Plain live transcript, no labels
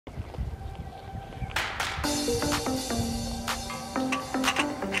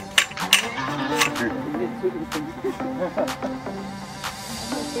Wel, hier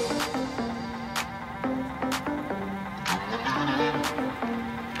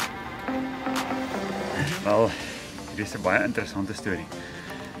is 'n baie interessante storie.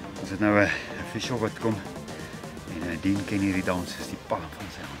 Ons het nou 'n visual wat kom en Dean ken hierdie dans is die pa van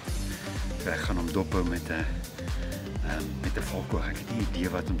sy hand. So ek gaan hom dophou met 'n valkoog. Ek het nie idee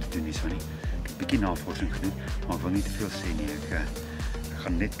wat om te doen hierso nie. Ek het 'n bietjie navorsing gedoen, maar ek wil nie te veel sê nie. Ek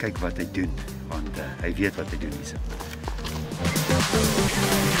gaan net kyk wat hy doen, want hy weet wat hy doen hierso.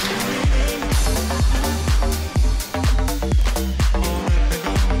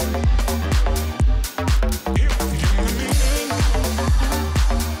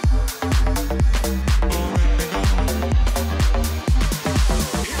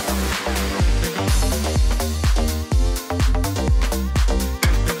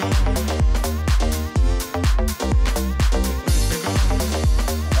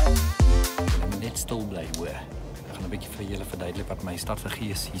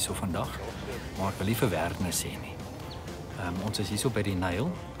 Is hierso vandag, maar ek wil nie vir Werner sê nie. Ons is hierso by die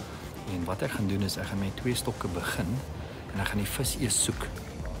Nyl en wat ek gaan doen is ek gaan met 2 stokke begin en ek gaan die vis eers soek.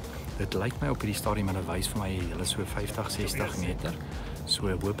 Dit lyk my op hierdie stadium hulle wys vir my hulle so 50-60 meter. So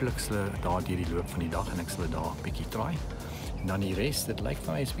hopelik sal hulle daar deur die loop van die dag en ek sal dit daar 'n bietjie try. En dan die res, dit lyk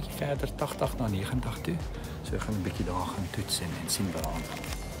vir my is 'n bietjie verder 80 na 90 toe. So ek gaan 'n bietjie daar gaan toets en sien wat daar aangaan.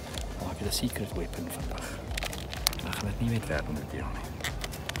 Maar ek het 'n secret weapon vandag. En ek gaan dit nie met Werner deel nie.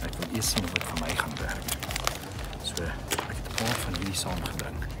 Ek wil eers sien of dit vir my gaan werk. So, ek het 'n paar van hierdie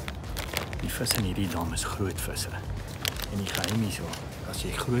saamgebring. Die visse in hierdie dam is groot visse. En die geheim hierso, as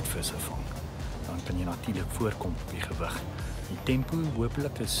jy groot visse vang, dan kan jy natuurlik voorkom op die gewig. Die tempo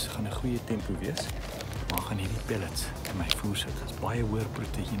hopelik gaan 'n goeie tempo wees, maar gaan hierdie pellets in my voer sit. Dit is baie hoër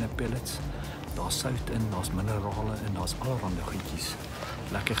proteïene pellets. Daar's sout in, daar's minerale in, daar's allerlei goedjies.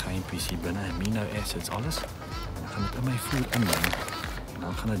 Lekker geheimpies hier binne, amino acids, alles. En ek gaan dit in my voer inbring.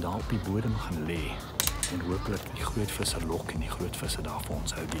 Dan gaan dit daar op die bodem gaan lê en hopelik die groot visse lok en die groot visse daar vir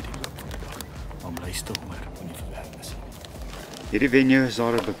ons hou hierdie loop van die dag. Maar bly stil hoor, moenie verwerk is nie. Hierdie venue is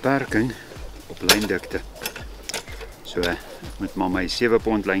daar 'n beperking op lyndikte. So ek moet maar my 7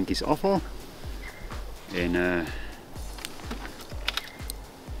 pond lyntjies afhaal en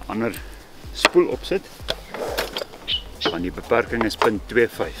ander spoel opsit. Want die beperking is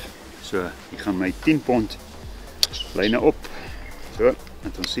 0.25. So ek gaan my 10 pond lyne op. So,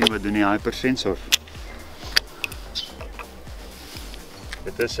 en ons sien wat doen die hypersensor.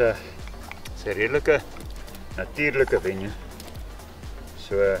 Dit is 'n redelike natuurlike venue.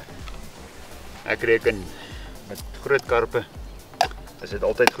 So ek reken met groot karpe is dit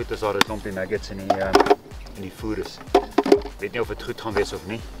altyd goed as daar 'n klompie nuggets in die voer is. Ek weet nie of dit goed gaan wees of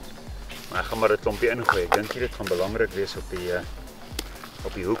nie, maar ek gaan maar 'n klompie ingooi. Ek dink dit gaan belangrik wees op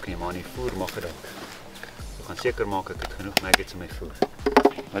die hoek nie, maar in die voer mag dit dalk. Ek gaan seker maak ek het genoeg nuggets in my voer.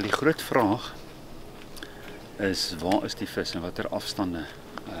 Wel die groot vraag is waar is die vis en watter afstande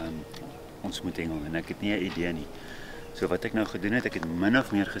ons moet hengel en ek het nie 'n idee nie. So wat ek nou gedoen het, ek het min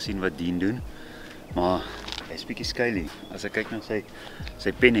of meer gesien wat Dean doen, maar hy is bietjie skylie. As ek kyk na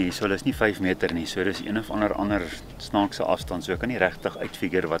sy penne hier, so is nie 5 meter nie, so dis een of ander snaakse afstand, so ek kan nie regtig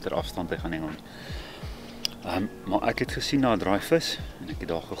uitfigure watter afstand hy gaan hengel nie. Maar ek het gesien daar 'n draai vis en ek het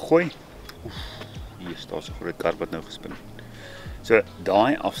daar gegooi. Oef, hier staan so 'n groot karp wat nou gespring. So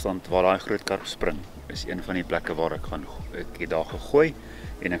daai afstand waar daai groot karp spring is een van die plekke waar ek het daar gegooi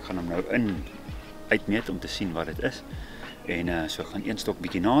en ek gaan hom nou uitmeet om te sien wat dit is. En so gaan een stok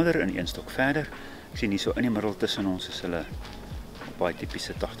bietjie nader en een stok verder. Ek sien hier so in die middel tussen ons is hulle op baie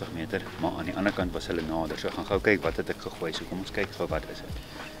tipiese 80 meter, maar aan die ander kant was hulle nader. So ek gaan gou kyk wat het ek gegooi. So kom ons kyk gou wat is dit.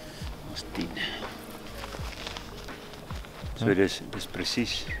 Ons 10. So dis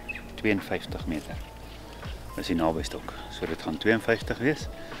presies 52 meter. Dis die naby stok. So dit gaan 52 wees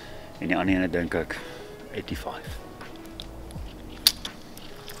en die ander ene dink ek 85.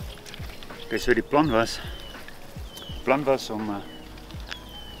 Okay, so die plan was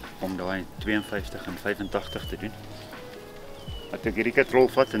om daai 52 en 85 te doen. Ek hierdie katrol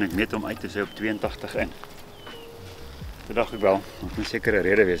vat en ek meet hom uit te sê op 82 in. Toe dacht ek wel, moet nie seker 'n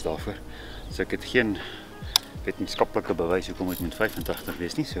rede wees daarvoor. So ek het geen wetenskaplike bewys hoekom dit moet 85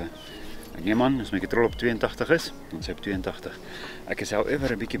 wees nie. So ek neem aan, as my katrol op 82 is, dan sê op 82. Ek is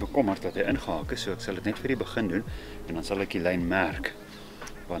however 'n bietjie bekommerd dat hy ingehaak is, so ek sal dit net vir die begin doen en dan sal ek die lyn merk.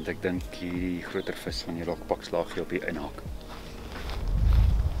 Want ek dink hierdie groter vis van hier dalk pak slaagie op die inhaak.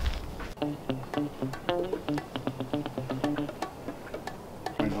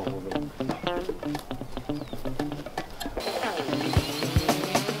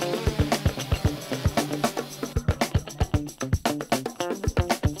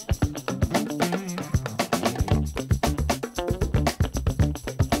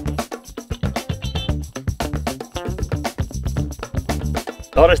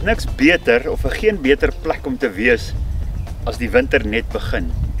 Daar is niks beter of geen beter plek om te wees as die winter net begin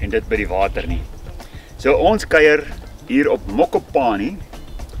en dit by die water nie. So ons kuier hier op Mokopane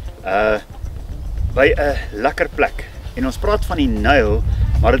by 'n lekker plek. En ons praat van die Nyl,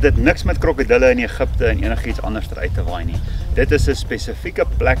 maar dit het niks met krokodille in Egipte en enigiets anders uit te waai nie. Dit is 'n spesifieke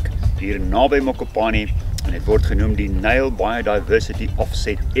plek hier naby Mokopane en dit word genoem die Nyl Biodiversity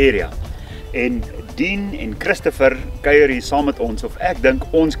Offset Area. En Dean en Christopher kuier hier saam met ons, of ek dink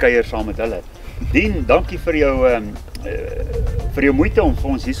ons kuier saam met hulle. Dean, dankie vir jou moeite om vir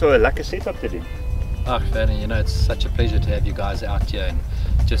ons hier so 'n lekker setup te doen. Werner, you know, it's such a pleasure to have you guys out here and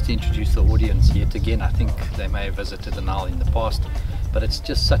just to introduce the audience yet again. I think they may have visited the Nyl in the past, but it's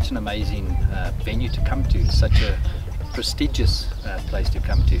just such an amazing venue to come to, such a prestigious place to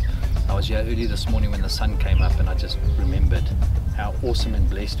come to. I was here early this morning when the sun came up and I just remembered how awesome and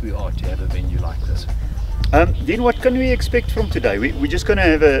blessed we are to have a venue like this. Dean, what can we expect from today? We're just going to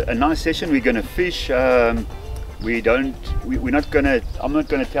have a nice session. We're going to fish. I'm not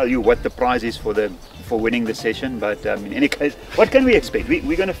going to tell you what the prize is for winning the session, but in any case, what can we expect?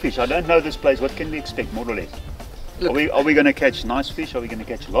 We're going to fish. I don't know this place. What can we expect, more or less? Look, are we going to catch nice fish? Are we going to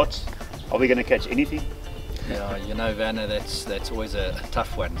catch lots? Are we going to catch anything? Yeah, you know, Werner, that's always a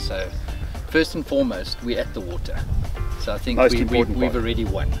tough one. So first and foremost, we're at the water. So I think we've already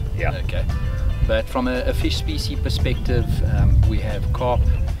won. Yeah. Okay. But from a fish species perspective, we have carp,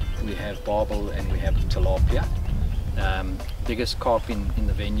 we have barbel, and we have tilapia. Biggest carp in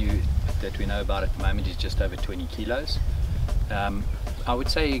the venue that we know about at the moment is just over 20 kilos. I would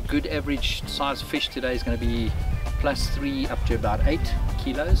say a good average size fish today is going to be +3 up to about 8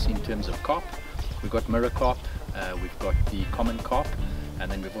 kilos in terms of carp. We've got mirror carp, we've got the common carp, and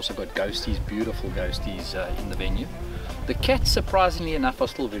then we've also got ghosties, beautiful ghosties in the venue. The cats, surprisingly enough, are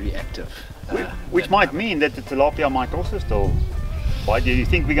still very active. Which might mean that the tilapia might also still bite. Do you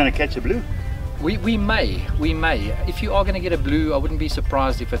think we're going to catch a blue? We may. If you are going to get a blue, I wouldn't be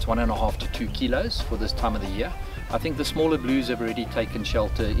surprised if it's 1.5 to 2 kilos for this time of the year. I think the smaller blues have already taken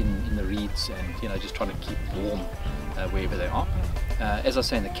shelter in the reeds and, you know, just trying to keep warm wherever they are. As I was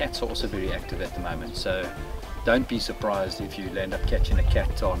saying, the cats are also very active at the moment, so don't be surprised if you end up catching a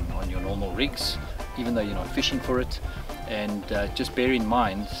cat on your normal rigs, even though you're not fishing for it. And just bear in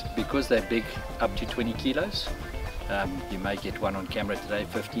mind, because they're big, up to 20 kilos, you may get one on camera today,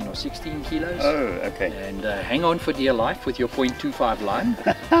 15 or 16 kilos. Oh, okay. And hang on for dear life with your 0.25 line,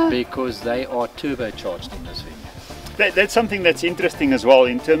 because they are turbocharged in this venue. That's something that's interesting as well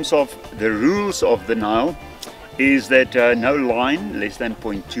in terms of the rules of the Nyl, is that no line less than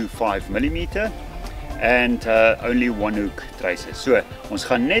 0.25 millimeter and only one hook traces. So ons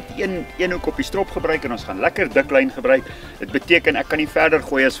gaan net een hoek op die strop gebruik en ons gaan lekker dik lyn gebruik. Dit beteken ek kan nie verder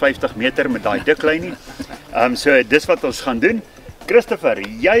gooi as 50 meter met daai dik lyn nie. So dis wat ons gaan doen. Christopher,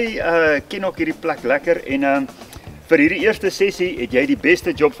 jy ken ook hierdie plek lekker en vir hierdie eerste sessie het jy die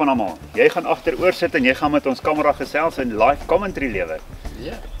beste job van almal. Jy gaan agteroor sit en jy gaan met ons kamera gesels en live commentary lewer.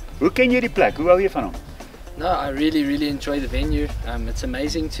 Yeah. Hoe ken jy die plek? Hoe hou jy van hom? No, I really enjoy the venue. It's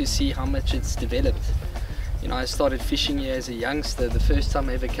amazing to see how much it's developed. You know, I started fishing here as a youngster. The first time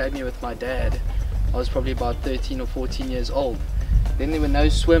I ever came here with my dad, I was probably about 13 or 14 years old. Then there were no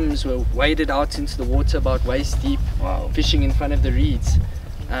swims, we were waded out into the water about waist deep, Wow. fishing in front of the reeds.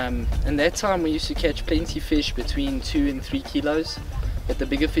 And that time we used to catch plenty fish between 2 and 3 kilos, but the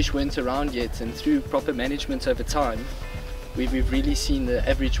bigger fish weren't around yet, and through proper management over time, we've really seen the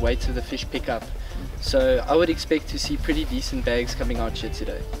average weight of the fish pick up. So I would expect to see pretty decent bags coming out here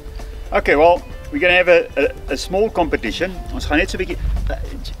today. Okay, well, we're going to have a small competition. Ons gaan net so 'n bietjie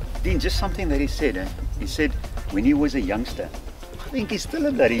Dean, just something that he said. He said when he was a youngster. I think he's still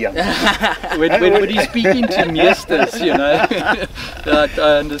a bloody young. when he's speaking to meesters, you know. That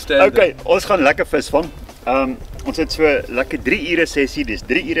I understand. Okay, ons gaan lekker vis vang. Ons het so lekker 3 ure sessie, dis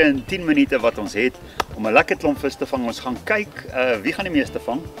 3 ure en 10 minute wat ons het om 'n lekker klomp vis te vang. Ons gaan kyk wie gaan die meeste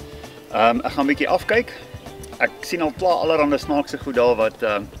vang. Ek gaan 'n bietjie afkyk. Ek sien al klaar allerhande snaakse goed daar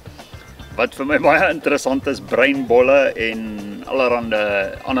wat vir my baie interessant is, breinbolle en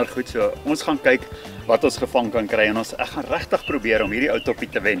allerhande ander goed. So ons gaan kyk wat ons gevang kan kry en ek gaan regtig probeer om hierdie ou toppie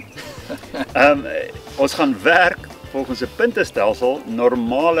te wen. Ons gaan werk volgens 'n puntestelsel,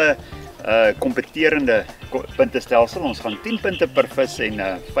 normale kompeterende puntestelsel. Ons gaan 10 punte per vis en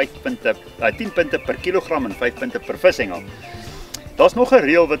 10 punte per kilogram en 5 punte per vishengel. Daar's nog 'n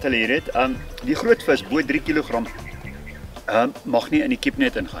reël wat hulle hier het. Die groot vis bo 3 kg mag nie in die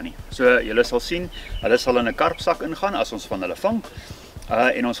kipnet ingaan nie. So julle sal sien, hulle sal in 'n karpsak ingaan as ons van hulle vang.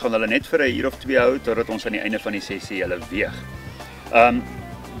 En ons gaan hulle net vir 'n uur of 2 hou totdat ons aan die einde van die sessie hulle weeg.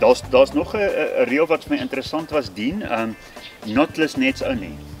 Daar's nog 'n reël wat vir my interessant was, Dean. Knotless nets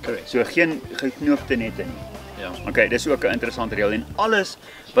only. Correct. So geen geknoopte nette nie. Ja. Okay, dis ook 'n interessante reël en alles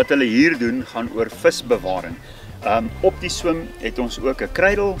wat hulle hier doen gaan oor visbewaring. Op die swem het ons ook 'n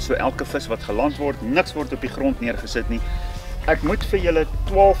kruidel, so elke vis wat geland word, niks word op die grond neergesit nie. Ek moet vir julle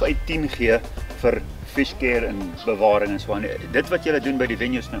 12 uit 10 gee vir fish care en bewaring en so aan. Dit wat julle doen by die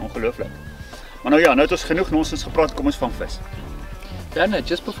venues is my ongelooflik. Maar nou ja, nou het ons genoeg nonsens gepraat, kom ons vang vis. Werner,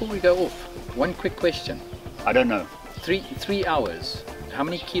 just before we go off, one quick question. I don't know. 3 hours. How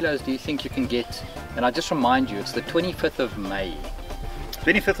many kilos do you think you can get? And I just remind you, it's the 25th of May.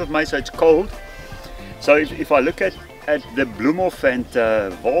 25th of May, so it's cold. So if I look at the Bloemhof and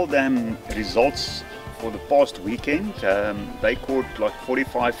Waldam results for the past weekend, they caught like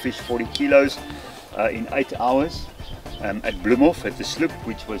 45 fish, 40 kilos in 8 hours at Bloemhof at the sloop,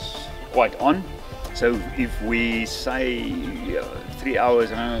 which was quite on. So if we say 3 hours,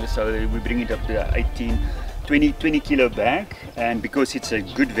 so we bring it up to 18, 20 kilo bag, and because it's a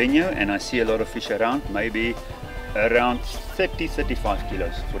good venue and I see a lot of fish around, maybe around 30-35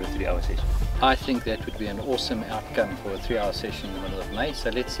 kilos for a 3-hour session. I think that would be an awesome outcome for a 3-hour session in the middle of May, so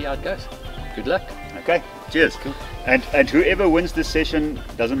let's see how it goes. Good luck. Okay, cheers. Cool. And whoever wins this session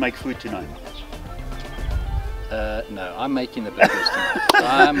doesn't make food tonight. No, I'm making the burgers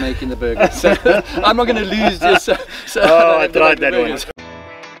tonight. I'm making the burgers. So I'm not going to lose this. So I tried that one.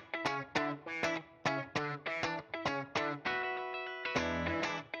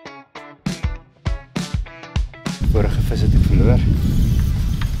 Vorige vis het ek verloor. Ek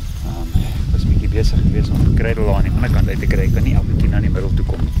was 'n bietjie besig geweest om 'n kruidel aan die ander kant uit te kry. Ek kan nie elke keer na die middel toe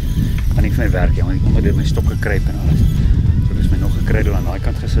kom nie. Kan nie vir my werk nie, want ek onder my stokke kruip en alles. So is my nog 'n kruidel aan daai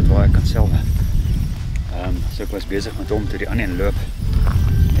kant gesit waar ek kan self. So ek was besig met hom toe die ander een loop.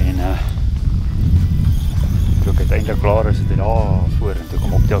 En toe ek uiteindelik klaar is, het hy daar voor en toe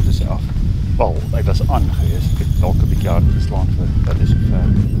kom optel tussen af. Wel, hy was aan geweest. Ek het dalk 'n bietjie hard geslaan vir dat is so ver.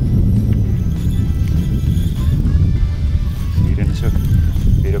 Hierin is ook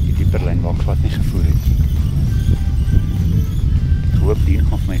weer op die dieperlyn waar ek glad nie gevoer het. Ek hoop Dean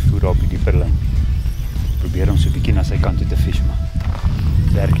gaan vir my voer op die dieperlyn. Probeer hom so 'n bietjie na sy kant toe te fish, maar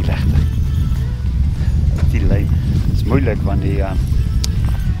werk nie regtig. Die lyn is moeilik want die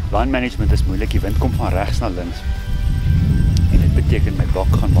line management is moeilik. Die wind kom van regs na links. En dit beteken my bak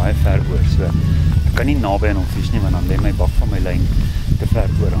gaan baie ver oor. So ek kan nie naby aan hom fish nie, want dan lê my bak van my lyn te ver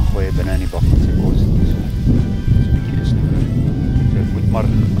oor en gooi hy binne in die bak van sy kos. So dis 'n bietjie gesnoer. So ek moet maar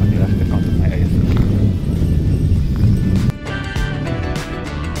aan die regterkant op my eie voet.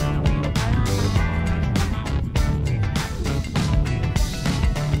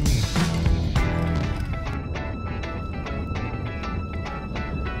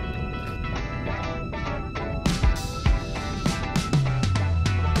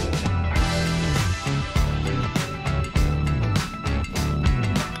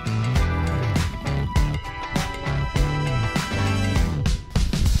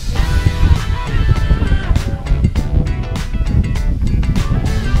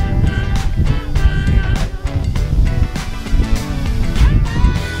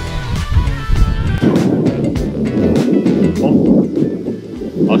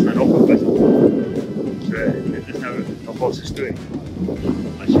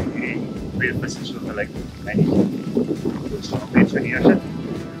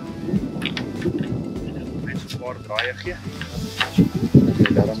 Draaie gee.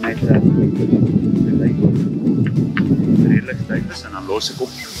 Daarom net die lyn redelik styf is en dan los ek op.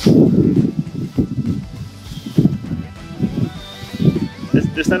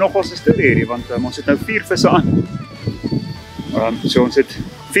 Dis nou nogal 'n storie hierdie want ons het nou 4 visse aan. So ons het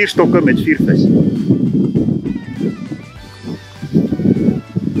 4 stokke met 4 vis.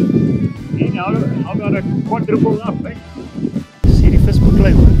 En nou gaan ek quadruple af, hè. Dis hierdie vis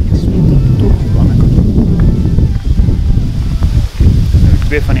beklei hoor. Dis tot aan die kant.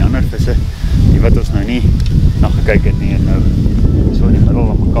 Twee van die ander visse, die wat ons nou nie na gekyk het nie en nou so in die middel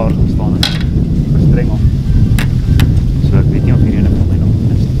aan mekaar gaan staan en verstrengel. So ek weet nie of hierdie ene van my nog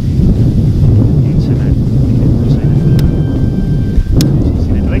is. En sy net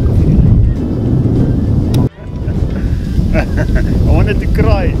sien dit lyk of hierdie I wanted to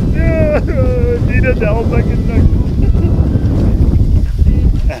cry. Need it help like it like.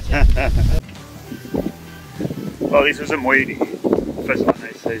 Wel, dit is 'n mooi idee. Vis aan,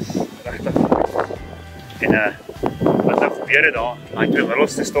 hy is regtig. En wat nou gebeur het daar, daai 2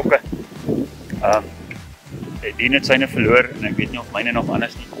 middelste stokke. Dean het syne verloor en ek weet nie of myne nog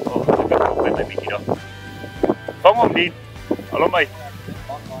anders nie. Oh, ek het ook met 'n bietjie daar. Vang hom Dean. Hallo my.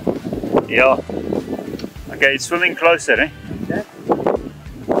 Ja. Okay, it's swimming closer, eh?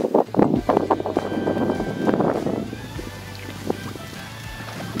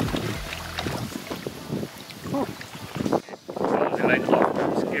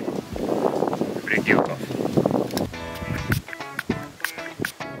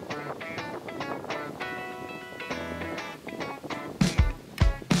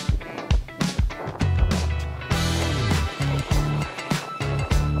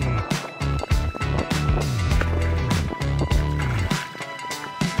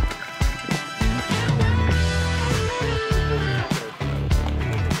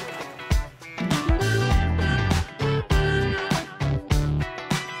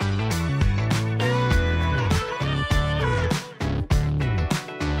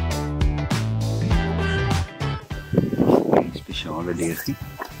 beweeg nie.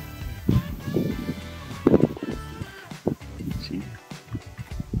 Sien?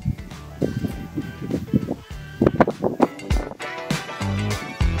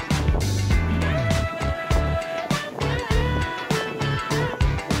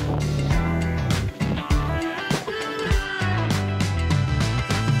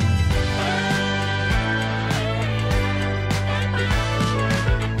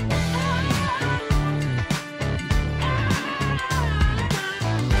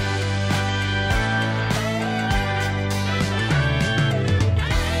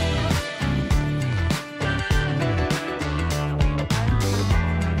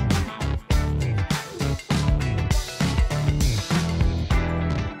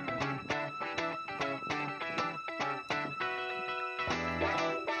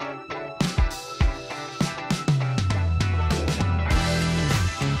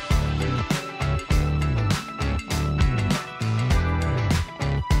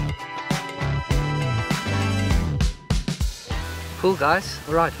 Cool guys,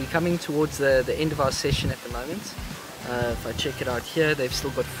 alright, we're coming towards the end of our session at the moment. If I check it out here, they've still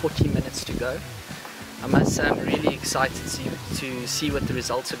got 40 minutes to go. I must say I'm really excited to see what the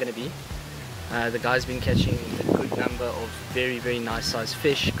results are going to be. The guys been catching a good number of very nice sized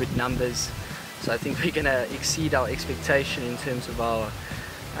fish, good numbers. So I think we're going to exceed our expectation in terms of our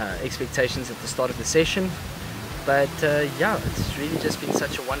expectations at the start of the session. But yeah, it's really just been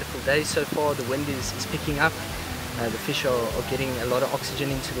such a wonderful day so far. The wind is picking up. The fish are getting a lot of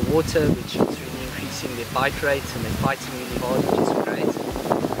oxygen into the water, which is really increasing their bite rate, and they're fighting really hard, which is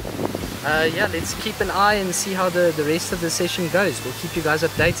great. Yeah, let's keep an eye and see how the rest of the session goes. We'll keep you guys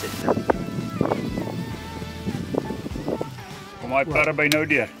updated. Kom my perre by nou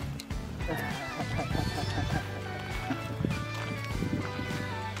deur.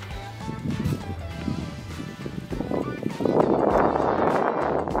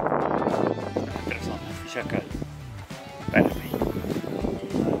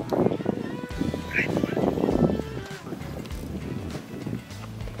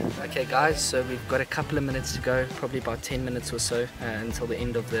 Okay guys, so we've got a couple of minutes to go, probably about 10 minutes or so until the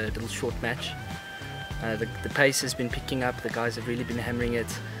end of the little short match. The pace has been picking up, the guys have really been hammering it.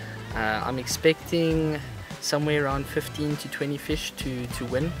 I'm expecting somewhere around 15 to 20 fish to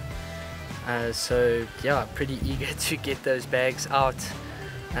win. So yeah, pretty eager to get those bags out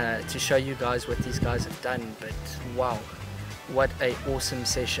to show you guys what these guys have done. But wow, what a awesome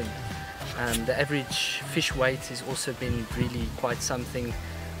session. The average fish weight has also been really quite something.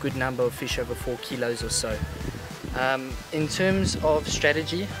 Good number of fish over 4 kilos or so. In terms of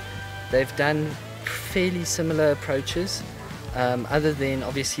strategy, they've done fairly similar approaches, other than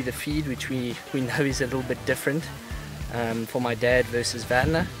obviously the feed, which we know is a little bit different for my dad versus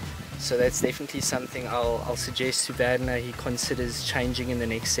Werner. So that's definitely something I'll suggest to Werner he considers changing in the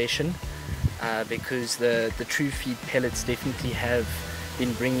next session, because the true feed pellets definitely have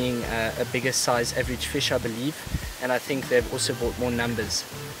been bringing a bigger size average fish, I believe, and I think they've also brought more numbers.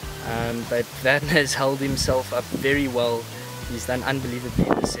 But Werner has held himself up very well. He's done unbelievably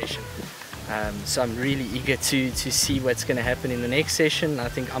in this session. So I'm really eager to see what's going to happen in the next session. I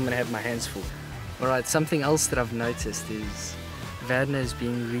think I'm going to have my hands full. Alright, something else that I've noticed is Werner is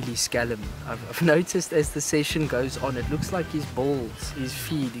being really scallum. I've noticed as the session goes on, it looks like his balls, his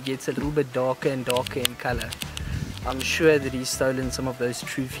feed gets a little bit darker and darker in color. I'm sure that he's stolen some of those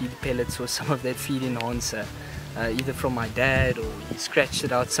true feed pellets or some of that feed enhancer, either from my dad, or he scratched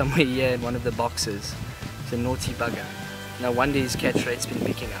it out somewhere here in one of the boxes. It's a naughty bugger. No wonder his catch rate's been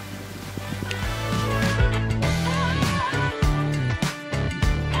picking up.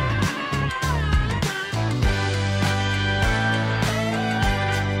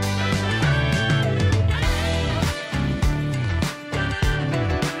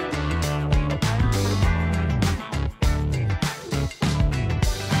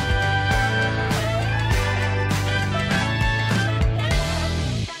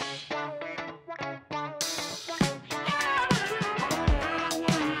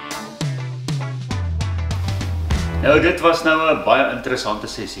 Nou, dit was nou 'n baie interessante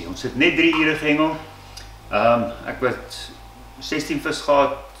sessie. Ons het net 3 ure gehengel. Ek het 16 vis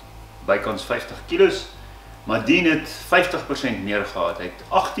gehad, bykans 50 kilos. Maar Dean het 50% meer gehad. Hy het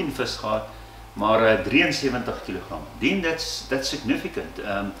 18 vis gehad, maar 73 kilogram. Dean, that's significant.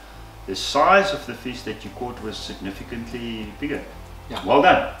 The size of the fish that you caught was significantly bigger. Yeah. Well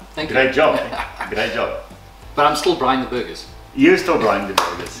done. Thank you. Great job. Great job. But I'm still buying the burgers. You're still buying the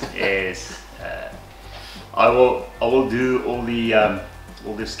burgers. Yes. I will do all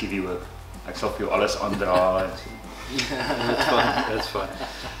the skivvy work. Ek sal vir jou alles aandra. That's fine. That's fine.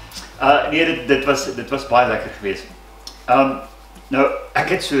 Nee, dit was baie lekker geweest. Nou, ek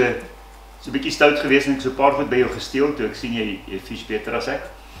het so 'n bietjie stout gewees en ek so 'n paar goed by jou gesteel toe ek sien jy vis beter as ek.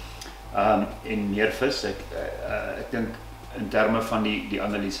 En meer vis. Ek dink in terme van die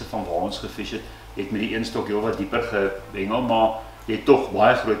analise van waar ons gevis het met die een stok heel wat dieper gehengel, maar jy het tog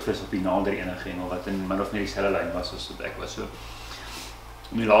baie groot vis op die nader enige hengel wat in min of meer dieselfde lyn was as wat ek was. So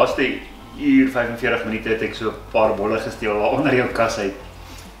in die laaste uur 45 minute het ek so 'n paar bolle gesteel waar onder jou kas uit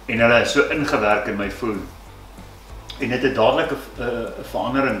en hulle is so ingewerk in my voer. En dit het dadelik 'n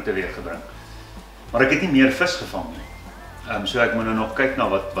verandering teweeggebring. Maar ek het nie meer vis gevang nie. So ek moet nou nog kyk na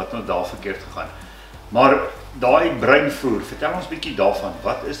wat nou daar verkeerd gegaan. Maar daai breinvoer, vertel ons bietjie daarvan.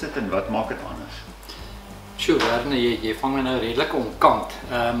 Wat is dit en wat maak dit anders? Sure, Werner, jy vang my nou redelik omkant.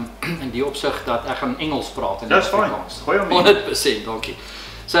 In die opsig dat ek gaan Engels praat en That's fine. Gooi hom in. 100%, dankie.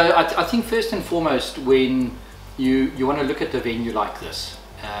 So I think first and foremost, when you want to look at a venue like this,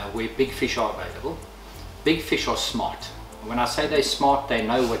 where big fish are available, big fish are smart. When I say they're smart, they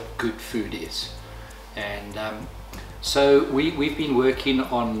know what good food is. And so we've been working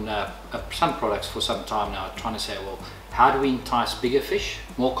on some products for some time now, trying to say, well, how do we entice bigger fish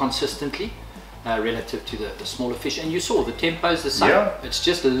more consistently relative to the smaller fish? And you saw the tempo is the same. Yeah. It's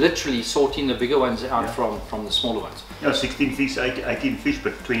just literally sorting the bigger ones out from the smaller ones. Yeah, 16 fish, 18 fish,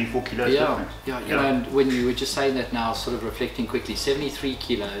 but 24 kilos difference. Yeah, you know, and when you were just saying that now, sort of reflecting quickly, 73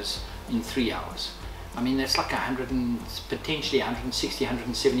 kilos in 3 hours. I mean, that's like potentially 160,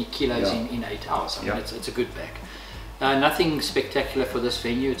 170 kilos in 8 hours. I mean, it's a good bag. Nothing spectacular for this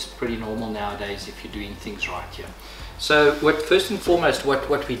venue. It's pretty normal nowadays if you're doing things right here. So first and foremost,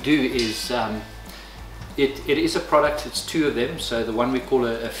 what we do is, it is a product, it's two of them. So the one we call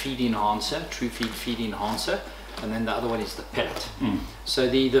a feed enhancer, true feed enhancer, and then the other one is the pellet. So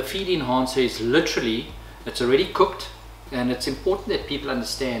the feed enhancer is literally, it's already cooked, and it's important that people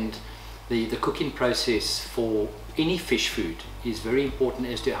understand the cooking process for any fish food is very important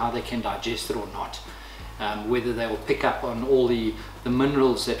as to how they can digest it or not. Whether they will pick up on all the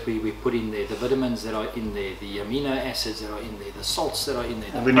minerals that we put in there, the vitamins that are in there, the amino acids that are in there, the salts that are in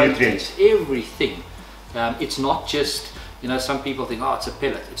there, the proteins, everything. It's not just, you know, some people think, oh, it's a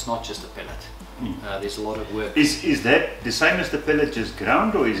pellet. It's not just a pellet. There's a lot of work. Is that the same as the pellet, just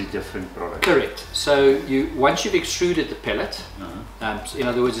ground, or is it different product? Correct. So once you've extruded the pellet, so in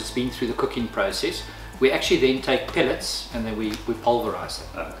other words, it's been through the cooking process, we actually then take pellets and then we pulverize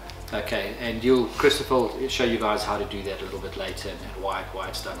them. Okay, and Christopher will show you guys how to do that a little bit later and why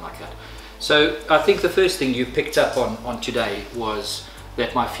it's done like that. So I think the first thing you picked up on today was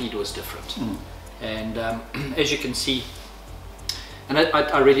that my feed was different. And as you can see, and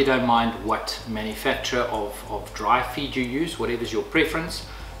I really don't mind what manufacturer of dry feed you use, whatever's your preference.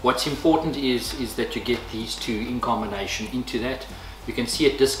 What's important is that you get these two in combination into that. You can see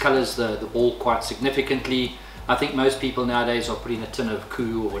it discolors the ball quite significantly. I think most people nowadays are putting a tin of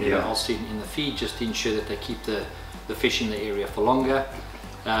koo or whatever else in the feed just to ensure that they keep the fish in the area for longer.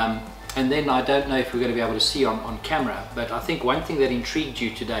 And then I don't know if we're going to be able to see on camera, but I think one thing that intrigued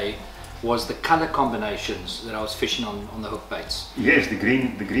you today was the color combinations that I was fishing on the hook baits. Yes, the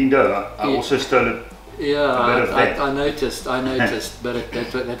green dough. I also stole it. Yeah, I noticed, but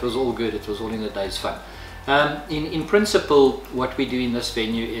that was all good. It was all in the day's fun. In principle, what we do in this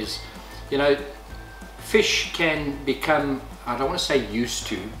venue is, you know, fish can become, I don't want to say used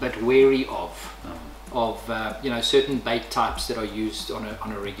to, but wary of you know, certain bait types that are used on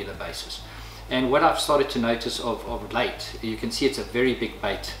a regular basis. And what I've started to notice of late, you can see it's a very big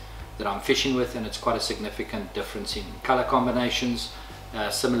bait that I'm fishing with, and it's quite a significant difference in color combinations.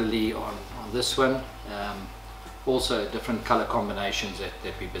 Similarly on this one, also different color combinations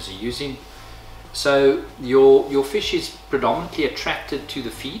that we're busy using. So your fish is predominantly attracted to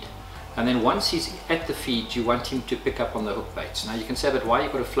the feed, and then once he's at the feed, you want him to pick up on the hook baits. Now you can say, but why you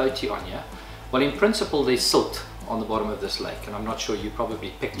got a floaty on here? Well, in principle, there's silt on the bottom of this lake, and I'm not sure you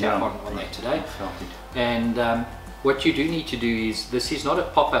probably picked up on that today. And what you do need to do is, this is not a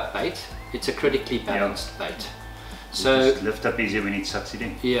pop-up bait, it's a critically balanced bait. So just lift up easier when it sucks it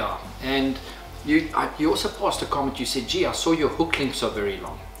in. Yeah, and you also passed a comment, you said, gee, I saw your hook links are very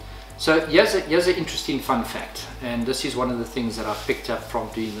long. So here's an interesting fun fact, and this is one of the things that I've picked up from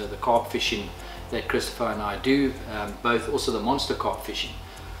doing the carp fishing that Christopher and I do, both also the monster carp fishing.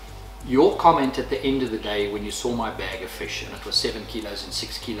 Your comment at the end of the day when you saw my bag of fish, and it was 7 kilos and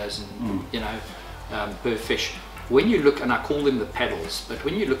 6 kilos and you know, per fish, when you look, and I call them the paddles, but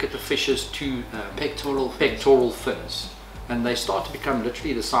when you look at the fish's two pectoral fins, and they start to become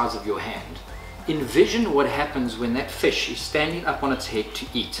literally the size of your hand, envision what happens when that fish is standing up on its head to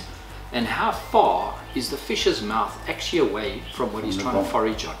eat, and how far is the fish's mouth actually away from what he's trying to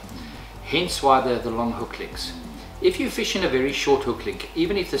forage on. Hence why the long hook links. If you fish in a very short hook link,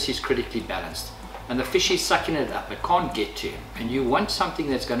 even if this is critically balanced, and the fish is sucking it up, it can't get to him, and you want something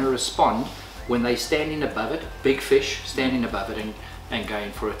that's going to respond when they're standing above it, big fish standing above it and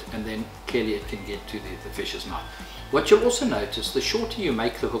going for it, and then clearly it can get to the fish's mouth. What you'll also notice, the shorter you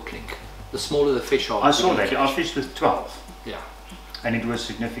make the hook link, the smaller the fish are. I saw that. I fished with 12. Yeah. And it was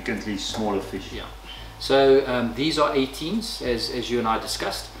significantly smaller fish. Yeah. So these are 18s, as you and I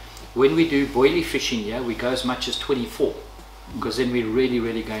discussed. When we do boilie fishing here, we go as much as 24, because then we're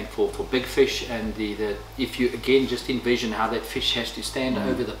really going for big fish. And if you again just envision how that fish has to stand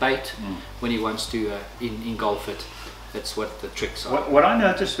over the bait when he wants to engulf it, that's what the tricks are. What I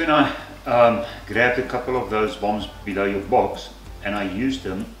noticed when I grabbed a couple of those bombs below your box and I used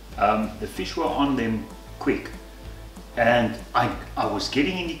them, the fish were on them quick, and I was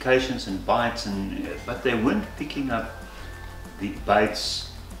getting indications and bites, but they weren't picking up the bites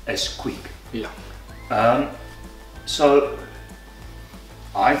as quick. Yeah. So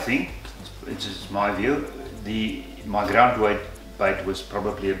I think, it's just my view, my ground weight bait was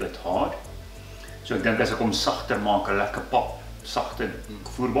probably a bit hard. So ek dink as ek hom sagter maak, 'n lekker pap, sagter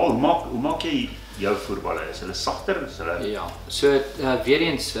voerbal. Hoe maak jy jou voerballe? Is hulle sagter? Is hulle? Ja, so weer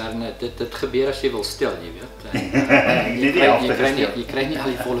eens, Werner, dit gebeur as jy wil stel, jy weet. Jy kry nie al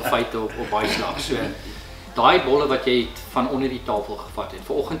die volle feite op baie slag. So daai bolle wat jy van onder die tafel gevat het.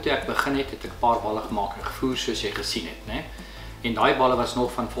 Vanoggend toe ek begin het ek 'n paar balle gemaak en gevoer soos jy gesien het, né? En daai balle was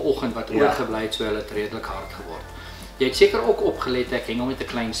nog van vanoggend wat oorgebly het, so hulle het redelik hard geword. Jy het seker ook opgelet, ek heng hom met 'n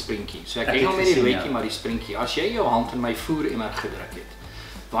klein sprinkie. So ek heng hom met die roetjie, maar die sprinkie. As jy jou hand in my voeremmer gedruk het,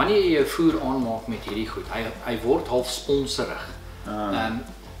 wanneer jy jou voer aanmaak met hierdie goed, hy word half sponserig.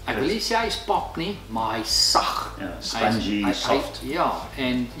 Ek wil nie sê hy's pap nie, maar hy's sag. Yeah, spongy, soft. Yeah,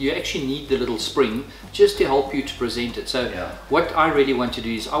 and you actually need the little spring just to help you to present it. So what I really want to do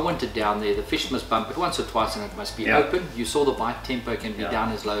is I want it down there. The fish must bump it once or twice and it must be open. You saw the bite tempo can be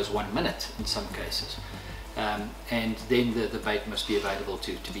down as low as 1 minute in some cases. And then the bait must be available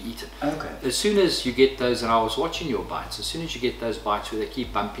to be eaten. Okay. As soon as you get those, and I was watching your bites, as soon as you get those bites where they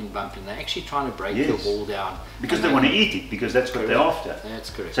keep bumping, they're actually trying to break your ball down. Because they want to eat it, because that's what they're after. That's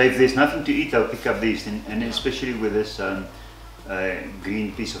correct. So if there's nothing to eat, they'll pick up these, and especially with this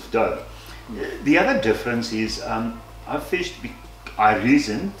green piece of dough. The other difference is, I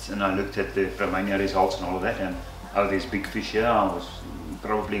reasoned, and I looked at the Protea results and all of that, and there's big fish here. I was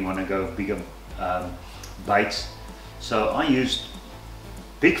probably going to go bigger bites, so I used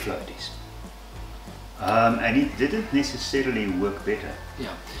big floaties, and it didn't necessarily work better.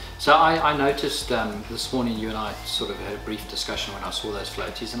 Yeah, so I noticed this morning you and I sort of had a brief discussion when I saw those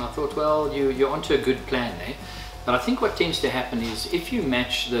floaties, and I thought, well, you're onto a good plan there. But I think what tends to happen is if you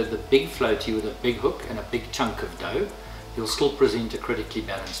match the big floaty with a big hook and a big chunk of dough, you'll still present a critically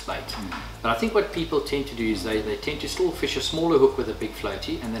balanced bait. But I think what people tend to do is they tend to still fish a smaller hook with a big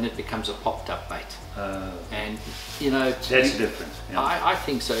floaty, and then it becomes a popped up bait. And you know, that's different. Yeah. I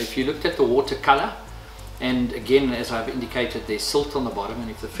think so. If you looked at the water color, and again, as I've indicated, there's silt on the bottom,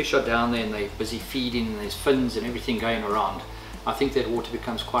 and if the fish are down there and they're busy feeding and there's fins and everything going around, I think that water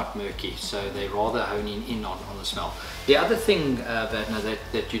becomes quite murky, so they're rather honing in on the smell. The other thing, Werner,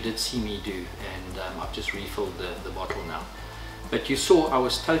 that you did see me do, and I've just refilled the bottle now, but you saw I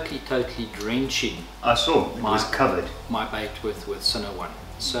was totally drenching. I saw, it was covered. My bait with Sinnoh 1.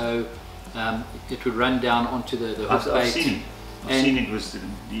 So it would run down onto the hook bait. I've seen it,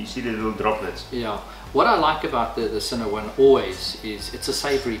 you see the little droplets. Yeah. What I like about the Sinnoh 1 always is it's a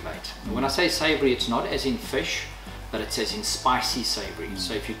savory bait. When I say savory, it's not as in fish, but it says in spicy savory.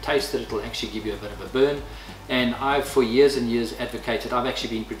 So if you taste it, it'll actually give you a bit of a burn. And I've for years and years advocated, I've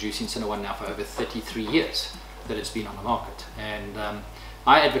actually been producing Sinnoh 1 now for over 33 years that it's been on the market. And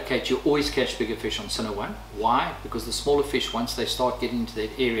I advocate you always catch bigger fish on Sinnoh 1. Why? Because the smaller fish, once they start getting into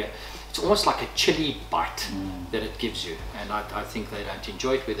that area, it's almost like a chili bite that it gives you. And I think they don't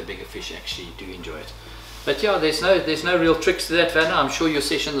enjoy it, where the bigger fish actually do enjoy it. But yeah, there's no real tricks to that, Werner. I'm sure your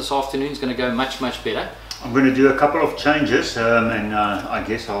session this afternoon is going to go much better. I'm going to do a couple of changes, and I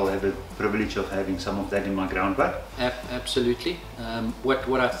guess I'll have the privilege of having some of that in my ground bait. Absolutely. What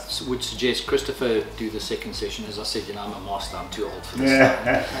I would suggest Christopher do the second session. As I said, you know, I'm a master, I'm too old for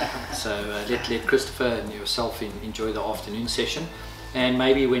this. So let Christopher and yourself enjoy the afternoon session, and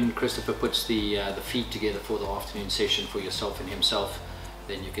maybe when Christopher puts the feed together for the afternoon session for yourself and himself,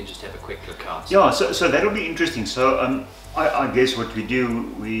 then you can just have a quick look out. Yeah, so that'll be interesting. So I guess what we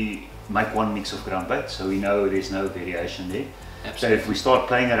do, we make one mix of ground bait, so we know there's no variation there. Absolutely. So if we start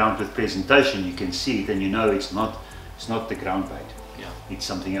playing around with presentation, you can see it, and you know it's not the ground bait. Yeah. It's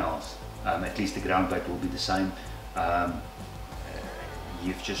something else. At least the ground bait will be the same.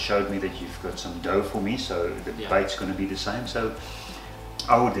 you've just showed me that you've got some dough for me, so the Yeah. bait's going to be the same. So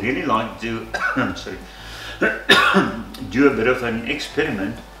I would really like to sorry, do a bit of an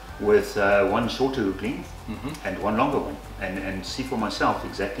experiment with one shorter hook length and one longer one, and see for myself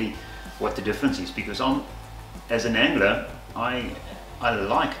exactly what the difference is, because as an angler, I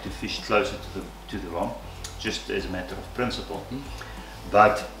like to fish closer to the rod, just as a matter of principle.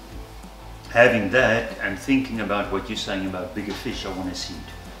 But having that and thinking about what you're saying about bigger fish, I want to see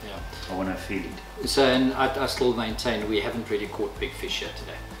it. Yeah. I want to feel it. So, and I still maintain we haven't really caught big fish here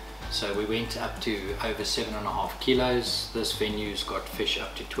today. So we went up to over 7.5 kilos. This venue's got fish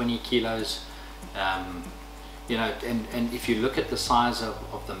up to 20 kilos. You know, and if you look at the size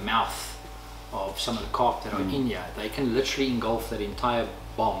of the mouth of some of the carp that are in here, they can literally engulf that entire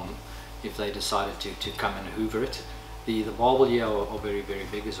bomb if they decided to come and hoover it. The barbel here are very, very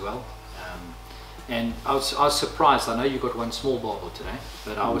big as well. And I was surprised. I know you got one small barbel today,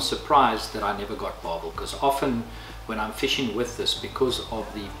 but I was surprised that I never got barbel, because often when I'm fishing with this, because of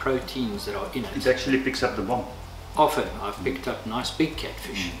the proteins that are in It actually picks up the bomb. often I've picked up nice big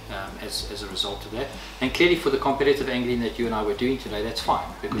catfish as a result of that. And clearly for the competitive angling that you and I were doing today, that's fine,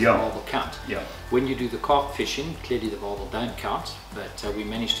 because the barbel count. Yeah. When you do the carp fishing, clearly the barbel don't count, but we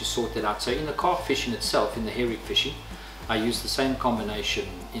managed to sort that out. So in the carp fishing itself, in the herring fishing, I use the same combination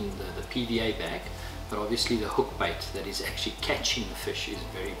in the PDA bag, but obviously the hook bait that is actually catching the fish is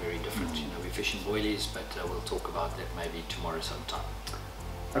very, very different. You know, we're fishing boilies, but we'll talk about that maybe tomorrow sometime.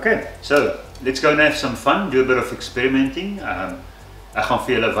 Okay, so let's go and have some fun, do a bit of experimenting. Ek gaan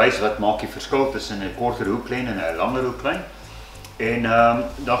vir julle wys wat maak die verskil tussen 'n korter hoeklyn en 'n langer hoeklyn. En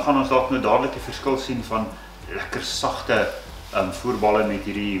dan gaan ons dalk nou dadelik die verskil sien van lekker sagte voerballe met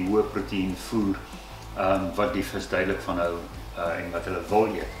hierdie hoë proteïen voer wat die vis duidelik van hou en wat hulle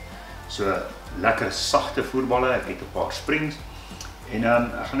wil eet. So lekker sagte voerballe, ek het 'n paar springs en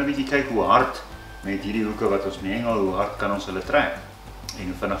ek gaan 'n bietjie kyk hoe hard met hierdie hoeke wat ons mee hengel, hoe hard kan ons hulle trek en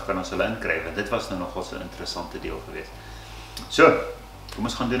hoe vinnig kan ons hulle inkry, want dit was nou nogal 'n interessante deel geweest. So, kom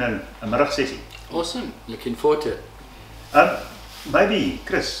ons gaan doen 'n middagsessie. Awesome, looking forward to it. Maybe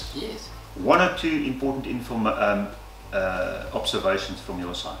Chris, Yes. one or two important observations from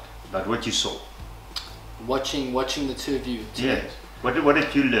your side about what you saw. Watching the two of you today. Yes. What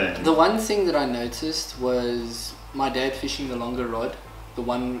did you learn? The one thing that I noticed was my dad fishing the longer rod. The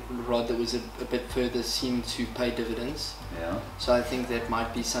one rod that was a bit further seemed to pay dividends. Yeah. So I think that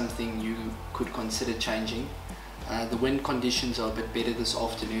might be something you could consider changing. The wind conditions are a bit better this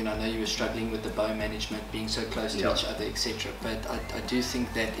afternoon. I know you were struggling with the bow management, being so close to each other, etc. But I do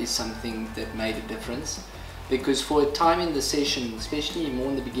think that is something that made a difference. Because for a time in the session, especially more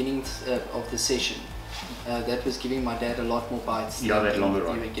in the beginning of the session, that was giving my dad a lot more bites than that longer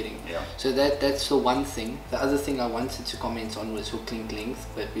rod you were getting. Yeah. So that's the one thing. The other thing I wanted to comment on was hook length,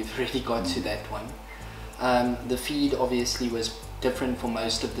 but we've already got to that one. The feed obviously was different for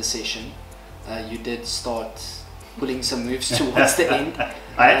most of the session. You did start putting some moves towards the end.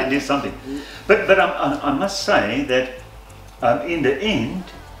 I had to do something, but I must say that in the end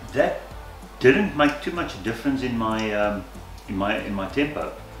that didn't make too much difference in my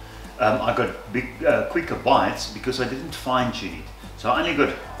tempo. I got quicker bites because I didn't fine tune it, so I only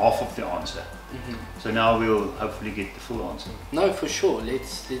got half of the answer. So now we'll hopefully get the full answer. No, for sure.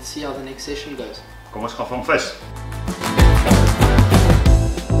 Let's see how the next session goes. Kom ons gaan vang vis.